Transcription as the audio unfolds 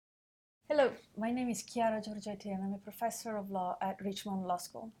Hello, my name is Chiara Giorgetti and I'm a professor of law at Richmond Law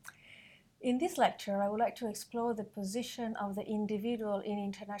School. In this lecture, I would like to explore the position of the individual in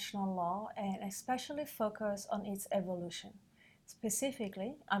international law and especially focus on its evolution.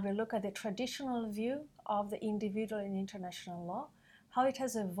 Specifically, I will look at the traditional view of the individual in international law, how it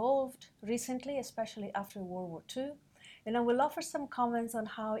has evolved recently, especially after World War II, and I will offer some comments on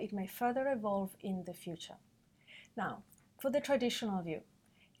how it may further evolve in the future. Now, for the traditional view,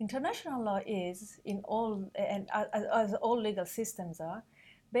 international law is, in all, and as all legal systems are,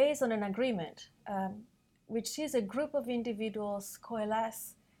 based on an agreement which sees a group of individuals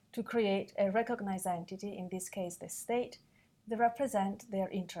coalesce to create a recognized entity, in this case the state, that represent their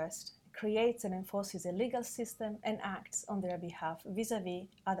interest, creates and enforces a legal system, and acts on their behalf vis-à-vis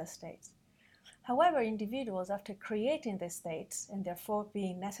other states. However, individuals, after creating the states and therefore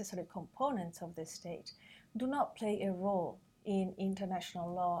being necessary components of the state, do not play a role in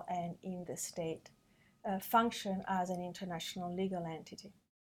international law and in the state, function as an international legal entity.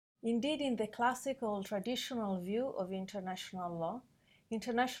 Indeed, in the classical traditional view of international law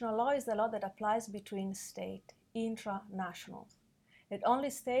is the law that applies between state, intra-nationals. That only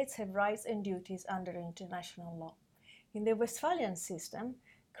states have rights and duties under international law. In the Westphalian system,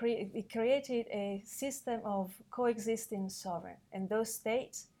 it created a system of coexisting sovereign, and those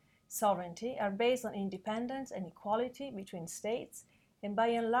states' sovereignty are based on independence and equality between states, and by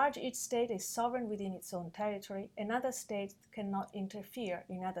and large each state is sovereign within its own territory, and other states cannot interfere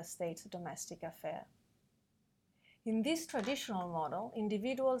in other states' domestic affairs. In this traditional model,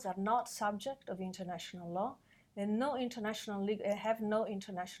 individuals are not subject of international law and have no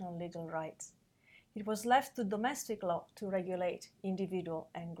international legal rights. It was left to domestic law to regulate individual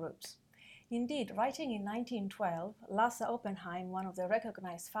and groups. Indeed, writing in 1912, Lasse Oppenheim, one of the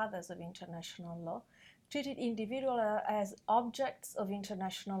recognized fathers of international law, treated individuals as objects of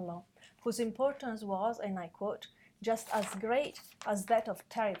international law, whose importance was, and I quote, just as great as that of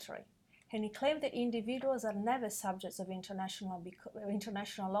territory. And he claimed that individuals are never subjects of international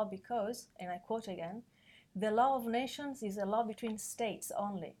law because, and I quote again, the law of nations is a law between states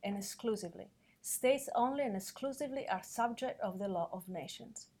only and exclusively. States only and exclusively are subject of the law of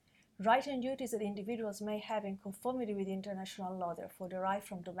nations. Rights and duties that individuals may have in conformity with international law therefore derive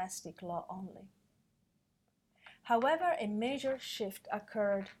from domestic law only. However, a major shift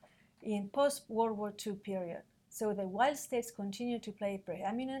occurred in post-World War II period. So that while states continued to play a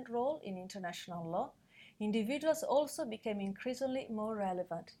preeminent role in international law, individuals also became increasingly more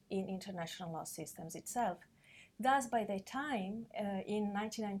relevant in international law systems itself. Thus, by the time in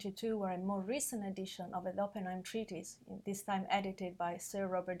 1992, where a more recent edition of the Oppenheim Treatise, this time edited by Sir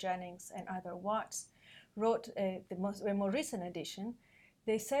Robert Jennings and Arthur Watts, wrote a more recent edition,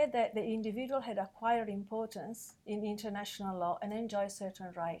 they said that the individual had acquired importance in international law and enjoyed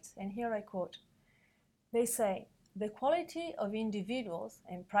certain rights. And here I quote, they say, the quality of individuals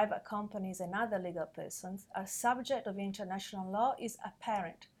and private companies and other legal persons are subject of international law is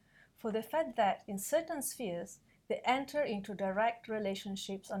apparent for the fact that in certain spheres they enter into direct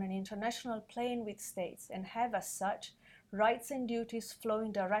relationships on an international plane with states and have as such rights and duties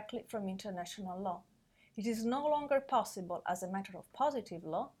flowing directly from international law. It is no longer possible as a matter of positive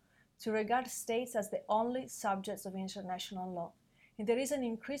law to regard states as the only subjects of international law. And there is an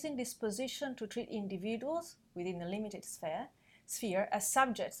increasing disposition to treat individuals within a limited sphere as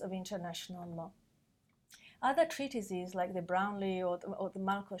subjects of international law. Other treatises like the Brownlee or the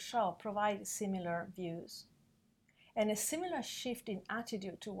Malcolm Shaw provide similar views. And a similar shift in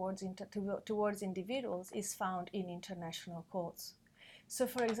attitude towards individuals is found in international courts. So,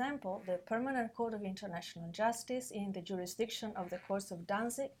 for example, the Permanent Court of International Justice in the jurisdiction of the courts of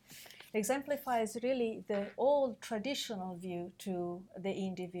Danzig exemplifies really the old traditional view to the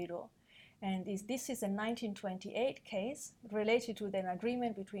individual. And this is a 1928 case related to an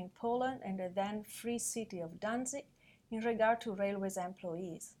agreement between Poland and the then free city of Danzig in regard to railways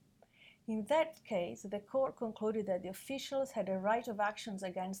employees. In that case, the court concluded that the officials had a right of actions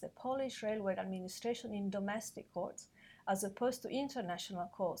against the Polish railway administration in domestic courts, as opposed to international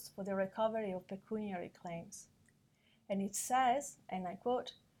courts for the recovery of pecuniary claims. And it says, and I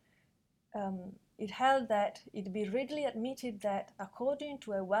quote, it held that it be readily admitted that, according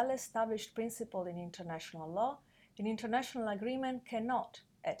to a well-established principle in international law, an international agreement cannot,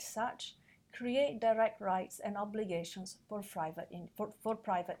 as such, create direct rights and obligations for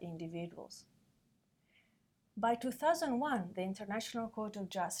private individuals. By 2001, the International Court of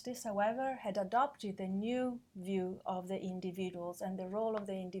Justice, however, had adopted a new view of the individuals and the role of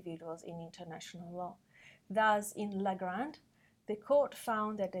the individuals in international law. Thus, in Lagrand, the court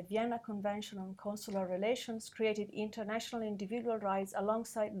found that the Vienna Convention on Consular Relations created international individual rights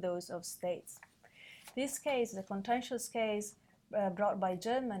alongside those of states. This case, the contentious case brought by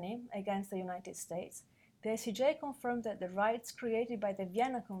Germany against the United States, the ICJ confirmed that the rights created by the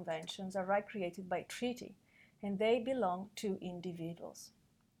Vienna Conventions are rights created by treaty, and they belong to individuals.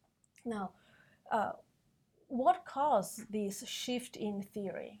 Now, what caused this shift in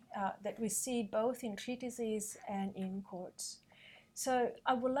theory that we see both in treatises and in courts? So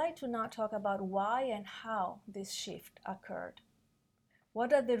I would like to now talk about why and how this shift occurred.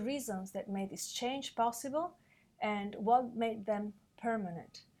 What are the reasons that made this change possible, and what made them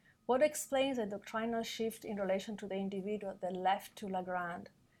permanent? What explains the doctrinal shift in relation to the individual that left to Legrand,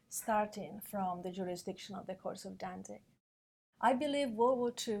 starting from the jurisdiction of the courts of Danzig? I believe World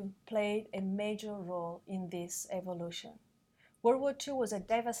War II played a major role in this evolution. World War II was a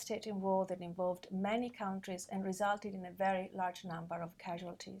devastating war that involved many countries and resulted in a very large number of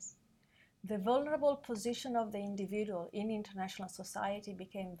casualties. The vulnerable position of the individual in international society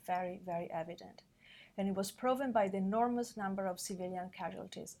became very, very evident, and it was proven by the enormous number of civilian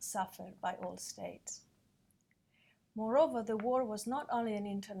casualties suffered by all states. Moreover, the war was not only an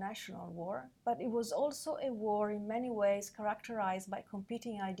international war, but it was also a war in many ways characterized by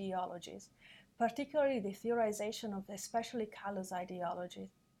competing ideologies, particularly the theorization of especially callous ideologies.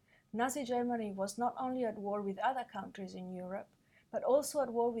 Nazi Germany was not only at war with other countries in Europe, but also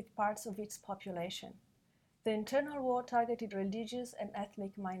at war with parts of its population. The internal war targeted religious and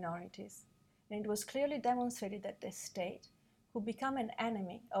ethnic minorities, and it was clearly demonstrated that the state could become an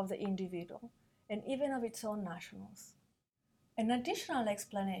enemy of the individual and even of its own nationals. An additional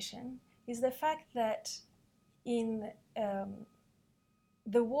explanation is the fact that in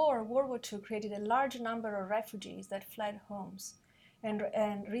the war, World War II created a large number of refugees that fled homes and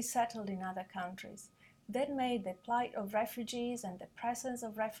resettled in other countries. That made the plight of refugees and the presence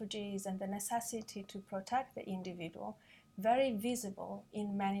of refugees and the necessity to protect the individual very visible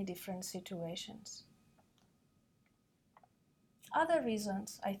in many different situations. Other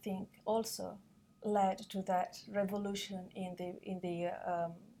reasons, I think, also led to that revolution in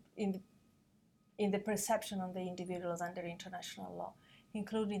the perception of the individuals under international law,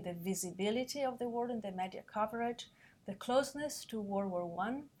 including the visibility of the war in the media coverage, the closeness to World War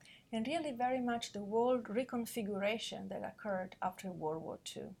I, and really very much the world reconfiguration that occurred after World War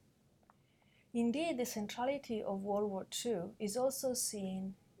II. Indeed, the centrality of World War II is also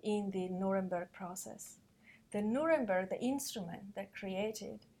seen in the Nuremberg process. The Nuremberg, the instrument that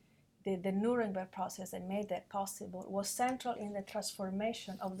created the Nuremberg process that made that possible, was central in the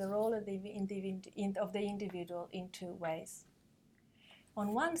transformation of the role of the individual in two ways.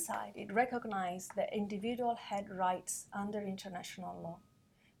 On one side, it recognized that individual had rights under international law.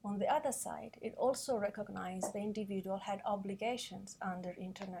 On the other side, it also recognized the individual had obligations under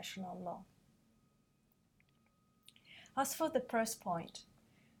international law. As for the first point,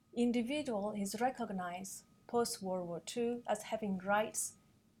 individual is recognized post-World War II as having rights,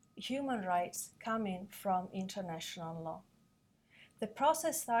 human rights coming from international law. The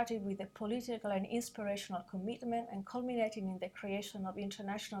process started with a political and inspirational commitment and culminated in the creation of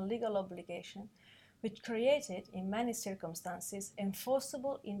international legal obligation, which created, in many circumstances,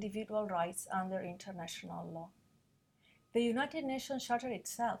 enforceable individual rights under international law. The United Nations Charter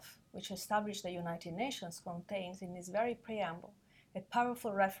itself, which established the United Nations, contains in its very preamble a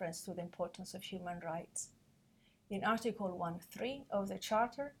powerful reference to the importance of human rights. In Article 1.3 of the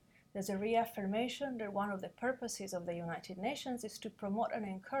Charter, there's a reaffirmation that one of the purposes of the United Nations is to promote and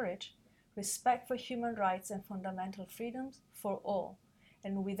encourage respect for human rights and fundamental freedoms for all,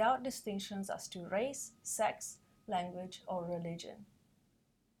 and without distinctions as to race, sex, language, or religion.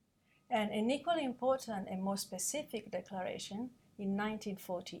 And an equally important and more specific declaration in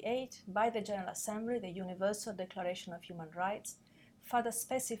 1948 by the General Assembly, the Universal Declaration of Human Rights, further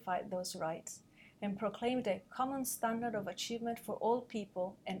specified those rights and proclaimed a common standard of achievement for all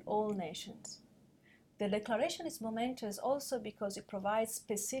people and all nations. The declaration is momentous also because it provides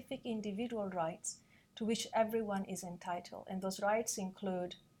specific individual rights to which everyone is entitled, and those rights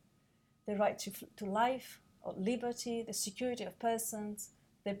include the right to life or liberty, the security of persons,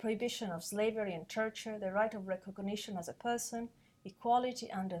 the prohibition of slavery and torture, the right of recognition as a person, equality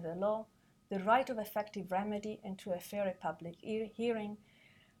under the law, the right of effective remedy and to a fair public hearing,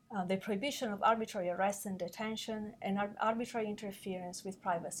 the prohibition of arbitrary arrest and detention, and arbitrary interference with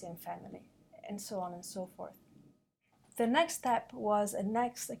privacy and family, and so on and so forth. The next step was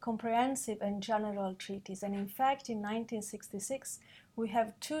a comprehensive and general treatise, and in fact in 1966 we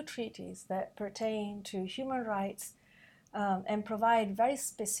have two treaties that pertain to human rights and provide very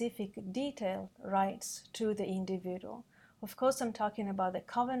specific, detailed rights to the individual. Of course, I'm talking about the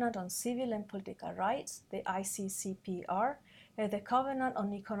Covenant on Civil and Political Rights, the ICCPR, and the Covenant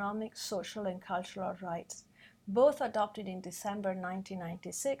on Economic, Social and Cultural Rights, both adopted in December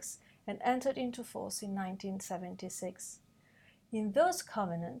 1996 and entered into force in 1976. In those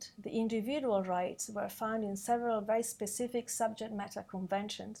covenants, the individual rights were found in several very specific subject matter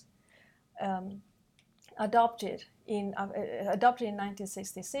conventions adopted in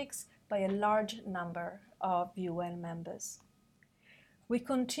 1966 by a large number of UN members. We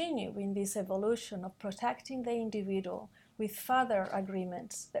continue in this evolution of protecting the individual with further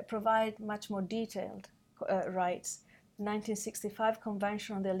agreements that provide much more detailed rights. The 1965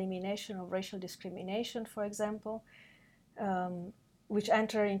 Convention on the Elimination of Racial Discrimination, for example, which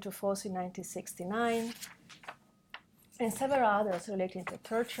entered into force in 1969, and several others relating to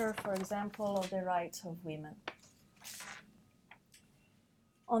torture, for example, or the rights of women.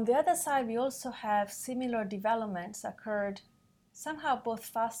 On the other side, we also have similar developments occurred somehow both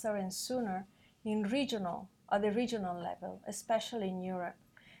faster and sooner at the regional level, especially in Europe.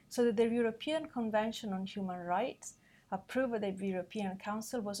 So that the European Convention on Human Rights, approved by the European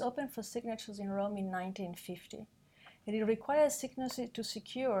Council, was open for signatures in Rome in 1950. And it requires signatures to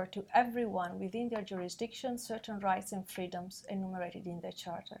secure to everyone within their jurisdiction certain rights and freedoms enumerated in the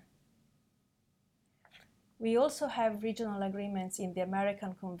Charter. We also have regional agreements in the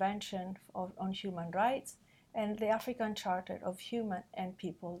American Convention on Human Rights and the African Charter of Human and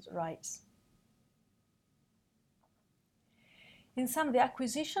People's Rights. In sum, the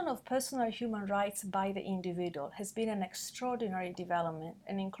acquisition of personal human rights by the individual has been an extraordinary development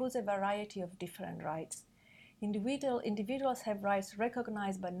and includes a variety of different rights. Individuals have rights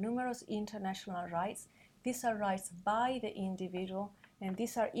recognized by numerous international rights. These are rights by the individual, and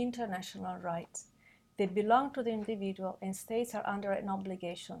these are international rights. They belong to the individual, and states are under an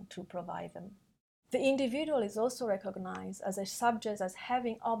obligation to provide them. The individual is also recognized as a subject as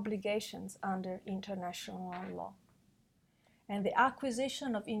having obligations under international law. And the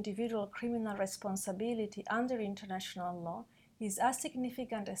acquisition of individual criminal responsibility under international law is as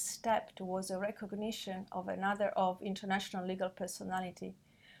significant a step towards a recognition of international legal personality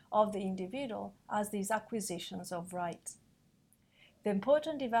of the individual as these acquisitions of rights. The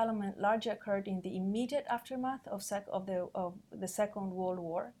important development largely occurred in the immediate aftermath of the Second World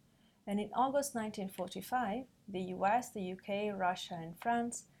War, and in August 1945, the US, the UK, Russia, and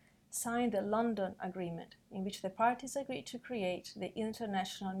France signed the London Agreement, in which the parties agreed to create the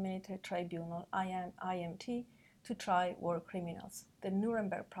International Military Tribunal, IMT, to try war criminals, the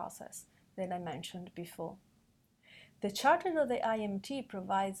Nuremberg process that I mentioned before. The Charter of the IMT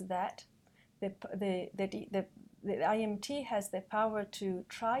provides that the IMT has the power to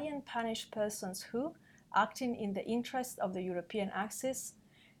try and punish persons who, acting in the interest of the European axis,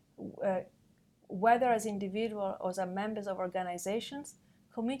 whether as individuals or as members of organizations,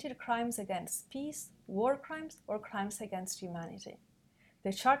 committed crimes against peace, war crimes, or crimes against humanity.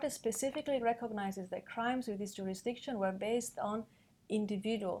 The Charter specifically recognizes that crimes with this jurisdiction were based on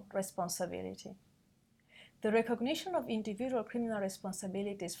individual responsibility. The recognition of individual criminal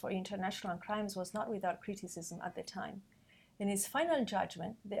responsibilities for international crimes was not without criticism at the time. In its final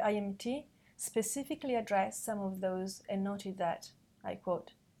judgment, the IMT specifically addressed some of those and noted that, I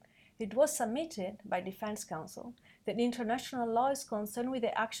quote, "It was submitted by Defense Counsel that international law is concerned with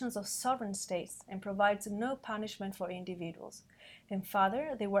the actions of sovereign states and provides no punishment for individuals. And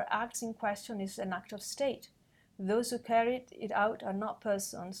further, there were acts in question is an act of state. Those who carried it out are not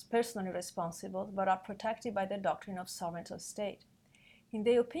personally responsible, but are protected by the doctrine of sovereignty of state." In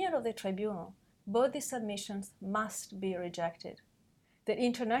the opinion of the tribunal, both these submissions must be rejected. That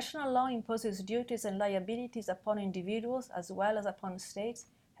international law imposes duties and liabilities upon individuals as well as upon states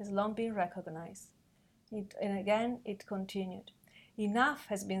has long been recognized. And again, it continued. Enough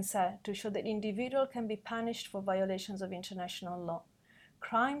has been said to show that individuals can be punished for violations of international law.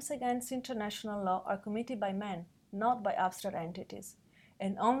 Crimes against international law are committed by men, not by abstract entities,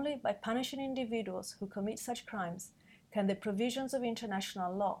 and only by punishing individuals who commit such crimes can the provisions of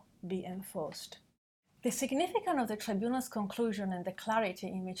international law be enforced. The significance of the tribunal's conclusion and the clarity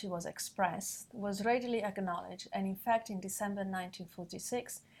in which it was expressed was readily acknowledged, and in fact, in December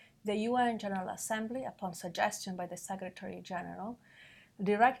 1946, the UN General Assembly, upon suggestion by the Secretary General,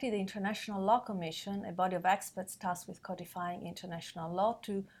 directed the International Law Commission, a body of experts tasked with codifying international law,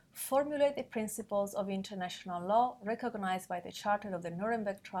 to formulate the principles of international law recognized by the Charter of the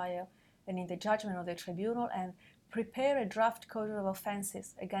Nuremberg Trial and in the judgment of the Tribunal, and prepare a draft code of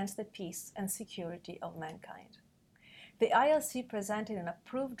offenses against the peace and security of mankind. The ILC presented an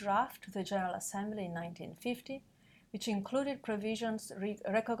approved draft to the General Assembly in 1950, which included provisions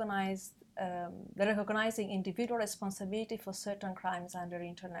recognized recognizing individual responsibility for certain crimes under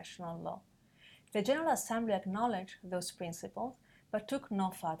international law. The General Assembly acknowledged those principles, but took no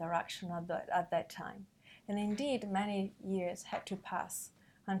further action at that time. And indeed, many years had to pass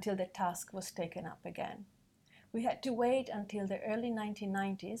until the task was taken up again. We had to wait until the early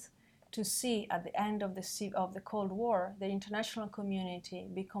 1990s to see, at the end of the Cold War, the international community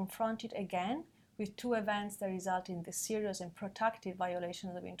be confronted again with two events that result in the serious and protracted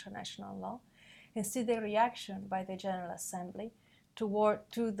violations of international law, and see the reaction by the General Assembly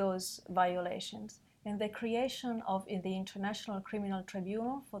to those violations, and the creation of the International Criminal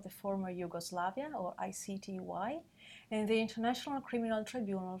Tribunal for the former Yugoslavia, or ICTY, and the International Criminal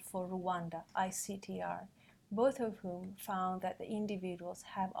Tribunal for Rwanda, ICTR, both of whom found that the individuals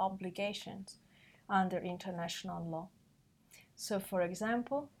have obligations under international law. So, for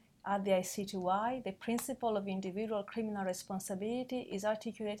example, at the ICTY, the principle of individual criminal responsibility is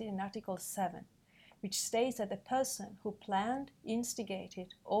articulated in Article 7, which states that the person who planned,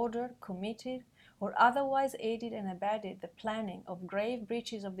 instigated, ordered, committed, or otherwise aided and abetted the planning of grave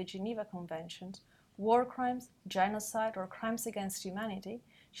breaches of the Geneva Conventions, war crimes, genocide, or crimes against humanity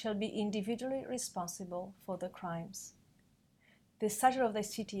shall be individually responsible for the crimes. The statute of the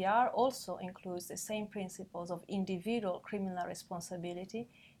CTR also includes the same principles of individual criminal responsibility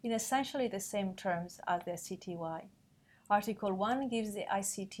in essentially the same terms as the CTY. Article 1 gives the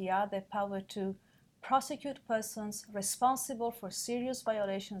ICTR the power to prosecute persons responsible for serious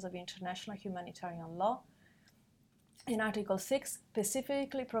violations of international humanitarian law, and Article 6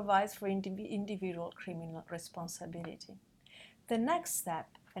 specifically provides for individual criminal responsibility. The next step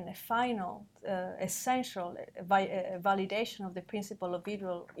and a final essential validation of the principle of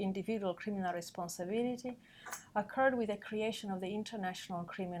individual criminal responsibility occurred with the creation of the International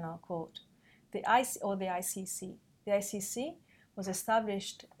Criminal Court, the ICC. The ICC was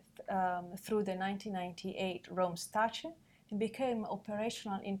established through the 1998 Rome Statute and became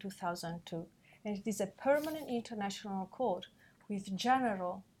operational in 2002. And it is a permanent international court with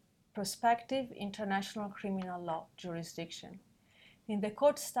general prospective international criminal law jurisdiction. In the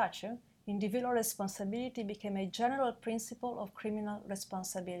court statute, individual responsibility became a general principle of criminal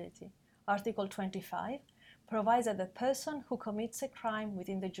responsibility. Article 25 provides that the person who commits a crime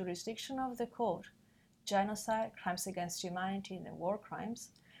within the jurisdiction of the court, genocide, crimes against humanity, and war crimes,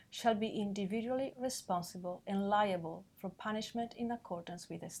 shall be individually responsible and liable for punishment in accordance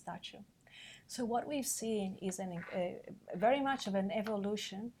with the statute. So what we've seen is very much of an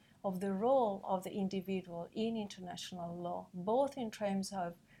evolution of the role of the individual in international law, both in terms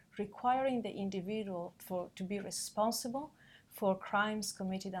of requiring the individual to be responsible for crimes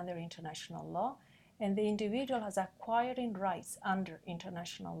committed under international law, and the individual as acquiring rights under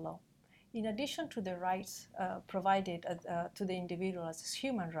international law. In addition to the rights provided to the individual as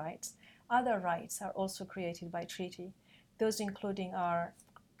human rights, other rights are also created by treaty. Those including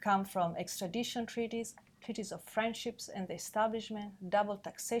come from extradition treaties, treaties of friendships and the establishment, double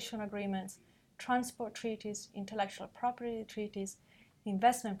taxation agreements, transport treaties, intellectual property treaties,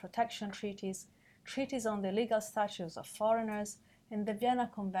 investment protection treaties, treaties on the legal status of foreigners, and the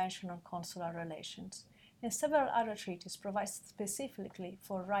Vienna Convention on Consular Relations. And several other treaties provide specifically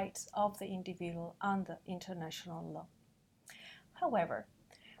for rights of the individual under international law. However,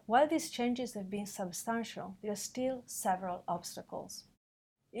 while these changes have been substantial, there are still several obstacles.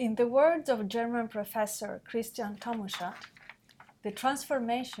 In the words of German professor Christian Tomuschat, the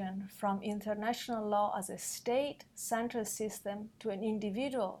transformation from international law as a state-centered system to an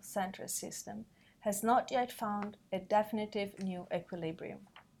individual-centered system has not yet found a definitive new equilibrium.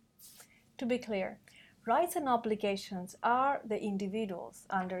 To be clear, rights and obligations are the individuals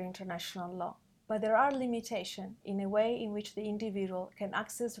under international law, but there are limitations in a way in which the individual can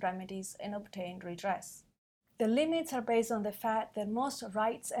access remedies and obtain redress. The limits are based on the fact that most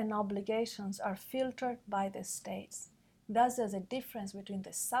rights and obligations are filtered by the states. Thus, there's a difference between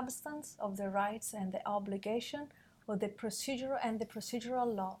the substance of the rights and the obligation, or the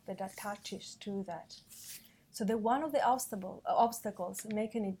procedural law that attaches to that. So one of the obstacles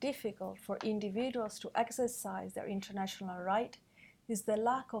making it difficult for individuals to exercise their international right is the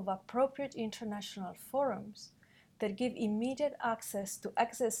lack of appropriate international forums that give immediate access to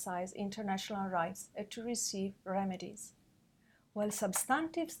exercise international rights and to receive remedies. While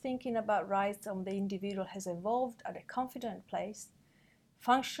substantive thinking about rights of the individual has evolved at a confident pace,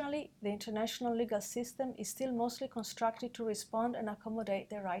 functionally, the international legal system is still mostly constructed to respond and accommodate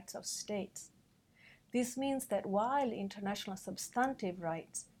the rights of states. This means that while international substantive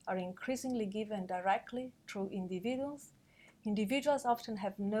rights are increasingly given directly through individuals, individuals often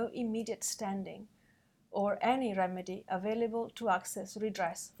have no immediate standing or any remedy available to access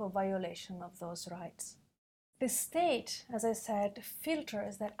redress for violation of those rights. The state, as I said,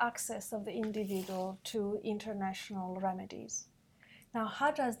 filters that access of the individual to international remedies. Now,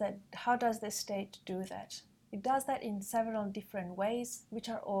 how does the state do that? It does that in several different ways, which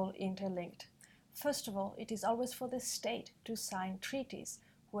are all interlinked. First of all, it is always for the state to sign treaties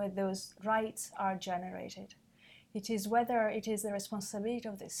where those rights are generated. It is whether it is the responsibility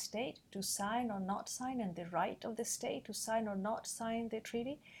of the state to sign or not sign, and the right of the state to sign or not sign the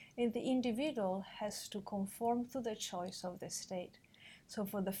treaty, and the individual has to conform to the choice of the state. So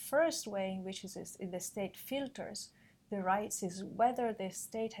for the first way in which the state filters the rights is whether the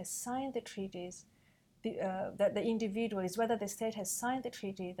state has signed the treaties, that the individual is whether the state has signed the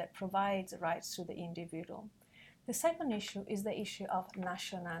treaty that provides rights to the individual. The second issue is the issue of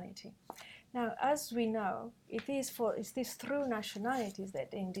nationality. Now, as we know, it is through nationalities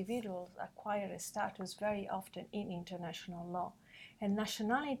that individuals acquire a status very often in international law. And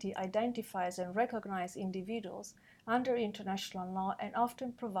nationality identifies and recognizes individuals under international law and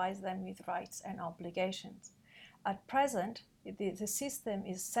often provides them with rights and obligations. At present, the system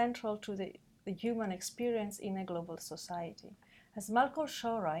is central to the human experience in a global society. As Malcolm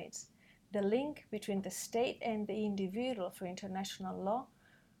Shaw writes, the link between the state and the individual for international law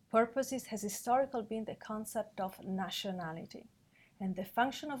purposes has historically been the concept of nationality. And the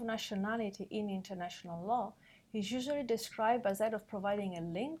function of nationality in international law is usually described as that of providing a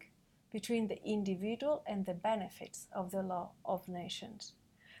link between the individual and the benefits of the law of nations.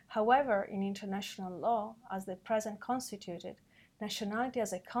 However, in international law, as the present constituted, nationality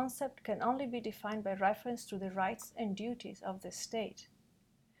as a concept can only be defined by reference to the rights and duties of the state.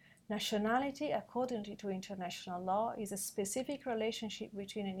 Nationality, according to international law, is a specific relationship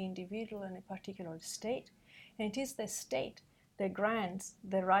between an individual and a particular state, and it is the state that grants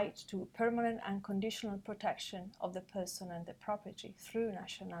the right to permanent and conditional protection of the person and the property through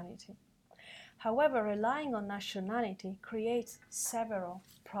nationality. However, relying on nationality creates several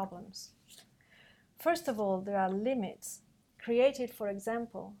problems. First of all, there are limits created, for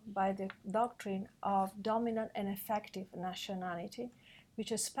example, by the doctrine of dominant and effective nationality,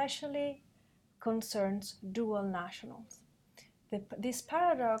 which especially concerns dual nationals. This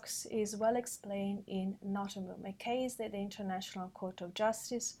paradox is well explained in Nottingham, a case that the International Court of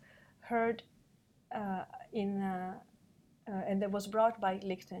Justice heard and that was brought by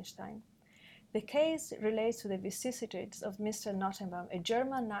Liechtenstein. The case relates to the vicissitudes of Mr. Nottingham, a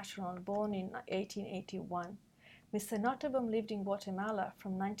German national born in 1881. Mr. Nottingham lived in Guatemala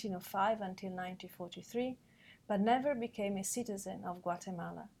from 1905 until 1943, but never became a citizen of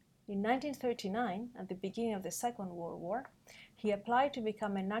Guatemala. In 1939, at the beginning of the Second World War, he applied to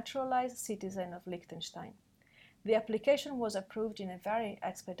become a naturalized citizen of Liechtenstein. The application was approved in a very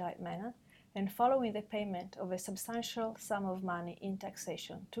expedite manner, and following the payment of a substantial sum of money in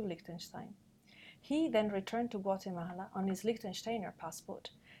taxation to Liechtenstein. He then returned to Guatemala on his Liechtensteiner passport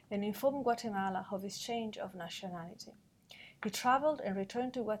and informed Guatemala of his change of nationality. He traveled and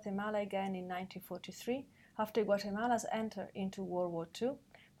returned to Guatemala again in 1943 after Guatemala's entry into World War II,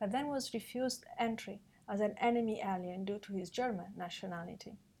 but then was refused entry as an enemy alien due to his German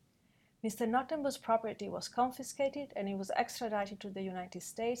nationality. Mr. Nottingham's property was confiscated and he was extradited to the United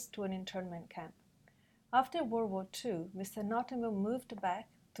States to an internment camp. After World War II, Mr. Nottingham moved back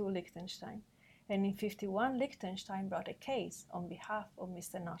to Liechtenstein, and in 1951 Liechtenstein brought a case on behalf of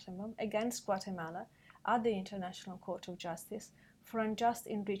Mr. Nottingham against Guatemala at the International Court of Justice for unjust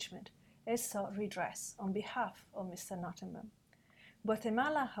enrichment and sought redress on behalf of Mr. Nottingham.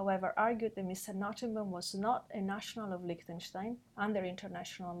 Guatemala, however, argued that Mr. Nottingham was not a national of Liechtenstein under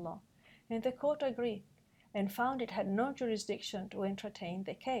international law, and the court agreed and found it had no jurisdiction to entertain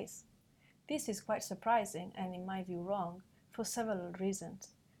the case. This is quite surprising and, in my view, wrong for several reasons.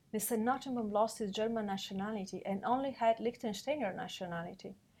 Mr. Nottingham lost his German nationality and only had Liechtensteiner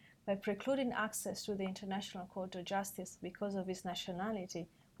nationality. By precluding access to the International Court of Justice because of his nationality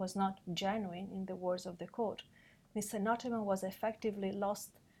was not genuine, in the words of the court, Mr. Nottingham was effectively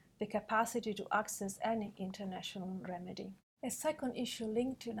lost the capacity to access any international remedy. A second issue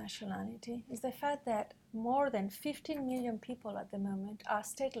linked to nationality is the fact that more than 15 million people at the moment are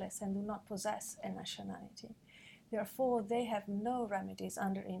stateless and do not possess a nationality. Therefore, they have no remedies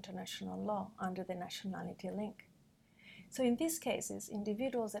under international law under the nationality link. So in these cases,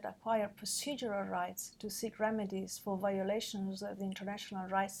 individuals that acquire procedural rights to seek remedies for violations of the international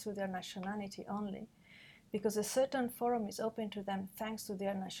rights through their nationality only, because a certain forum is open to them thanks to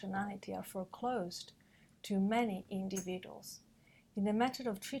their nationality, are foreclosed to many individuals. In the matter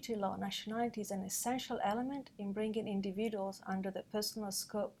of treaty law, nationality is an essential element in bringing individuals under the personal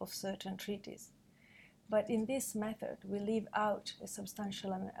scope of certain treaties. But in this method, we leave out a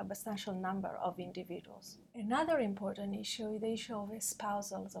substantial number of individuals. Another important issue is the issue of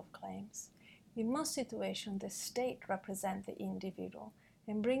espousals of claims. In most situations, the state represents the individual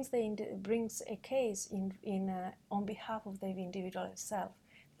and brings a case on behalf of the individual itself.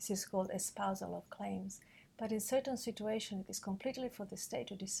 This is called espousal of claims. But in certain situations, it is completely for the state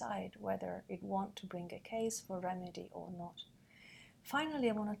to decide whether it wants to bring a case for remedy or not. Finally,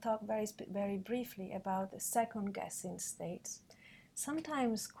 I want to talk very briefly about the second-guessing states.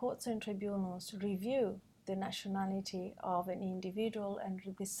 Sometimes courts and tribunals review the nationality of an individual and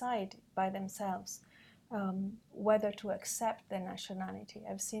decide by themselves whether to accept their nationality.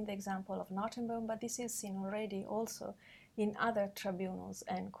 I've seen the example of Nottingham, but this is seen already also in other tribunals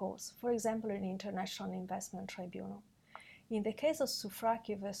and courts, for example, in International Investment Tribunal. In the case of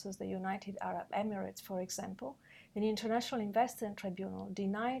Soufraki versus the United Arab Emirates, for example, an International Investment Tribunal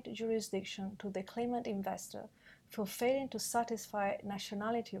denied jurisdiction to the claimant investor for failing to satisfy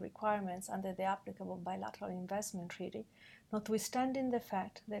nationality requirements under the applicable bilateral investment treaty, notwithstanding the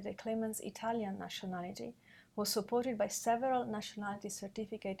fact that the claimant's Italian nationality was supported by several nationality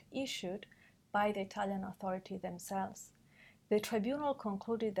certificates issued by the Italian authority themselves. The tribunal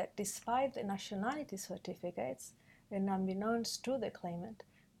concluded that despite the nationality certificates, and unbeknownst to the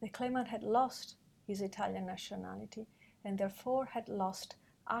claimant had lost his Italian nationality and therefore had lost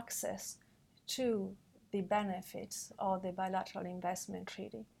access to the benefits of the bilateral investment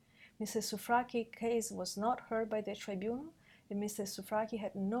treaty. Mr. Soufraki's case was not heard by the tribunal, and Mr. Soufraki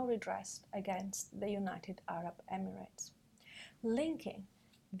had no redress against the United Arab Emirates. Linking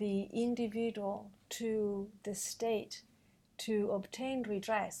the individual to the state to obtain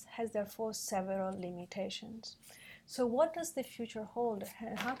redress has therefore several limitations. So what does the future hold,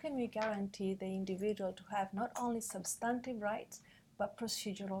 and how can we guarantee the individual to have not only substantive rights, but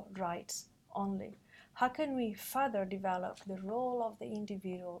procedural rights only? How can we further develop the role of the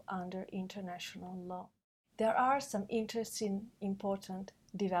individual under international law? There are some interesting, important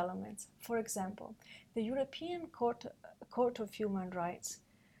developments. For example, the European Court of Human Rights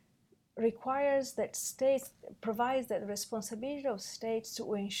provides that the responsibility of states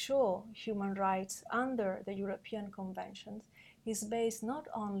to ensure human rights under the European Conventions is based not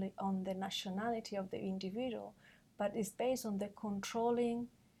only on the nationality of the individual, but is based on the controlling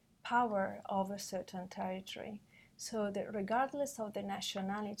power of a certain territory. So that regardless of the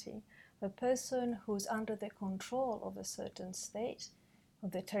nationality, a person who's under the control of a certain state,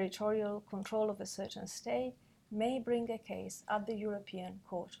 of the territorial control of a certain state, may bring a case at the European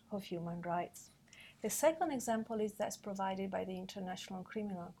Court of Human Rights. The second example is that's provided by the International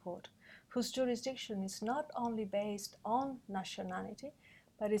Criminal Court, whose jurisdiction is not only based on nationality,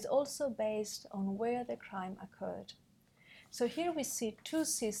 but is also based on where the crime occurred. So here we see two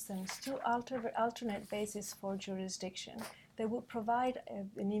systems, two alternate bases for jurisdiction that would provide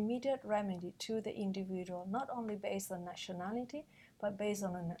an immediate remedy to the individual, not only based on nationality, but based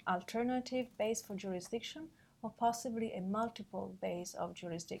on an alternative base for jurisdiction, or possibly a multiple base of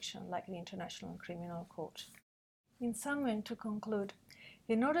jurisdiction, like the International Criminal Court. In summary, to conclude,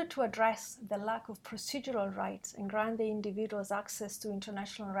 in order to address the lack of procedural rights and grant the individuals access to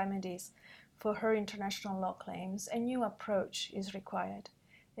international remedies for her international law claims, a new approach is required.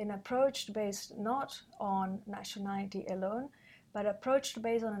 An approach based not on nationality alone, but approach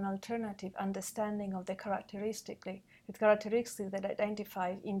based on an alternative understanding of the characteristics that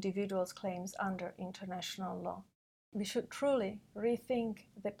identify individuals' claims under international law. We should truly rethink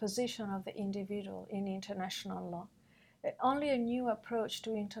the position of the individual in international law. Only a new approach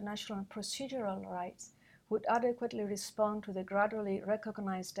to international procedural rights would adequately respond to the gradually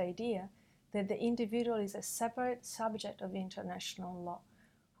recognized idea that the individual is a separate subject of international law,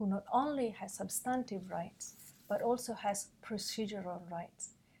 who not only has substantive rights, but also has procedural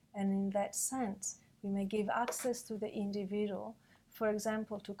rights. And in that sense, we may give access to the individual, for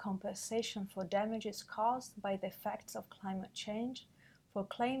example, to compensation for damages caused by the effects of climate change, for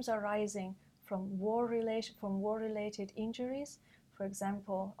claims arising from war-related injuries, for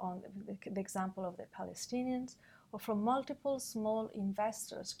example, on the example of the Palestinians, or from multiple small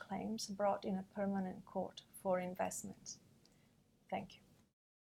investors' claims brought in a permanent court for investments. Thank you.